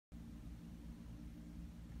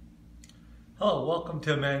Hello, welcome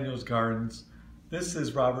to Emmanuel's Gardens. This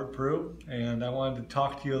is Robert Frew, and I wanted to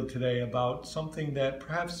talk to you today about something that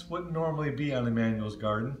perhaps wouldn't normally be on Emmanuel's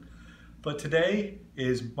Garden. But today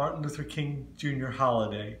is Martin Luther King Jr.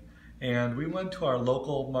 holiday, and we went to our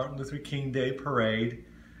local Martin Luther King Day parade,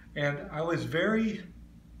 and I was very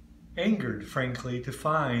angered, frankly, to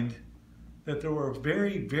find that there were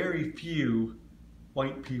very few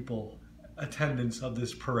white people attendance of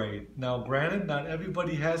this parade. Now, granted, not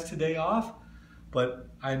everybody has today off, but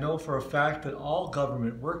I know for a fact that all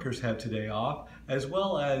government workers have today off, as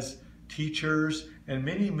well as teachers and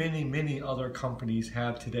many other companies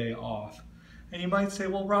have today off. And you might say,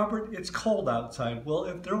 well, Robert, it's cold outside. Well,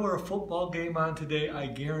 if there were a football game on today, I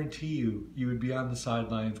guarantee you would be on the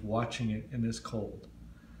sidelines watching it in this cold.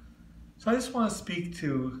 So I just want to speak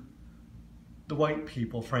to the white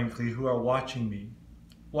people, frankly, who are watching me,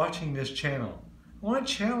 watching this channel. I want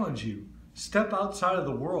to challenge you. Step outside of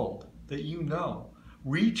the world that you know.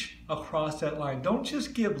 Reach across that line. Don't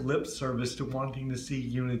just give lip service to wanting to see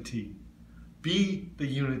unity. Be the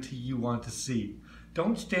unity you want to see.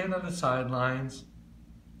 Don't stand on the sidelines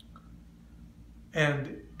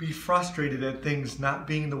and be frustrated at things not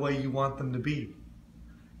being the way you want them to be.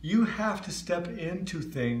 You have to step into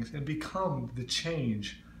things and become the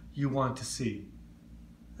change you want to see.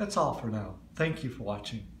 That's all for now. Thank you for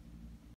watching.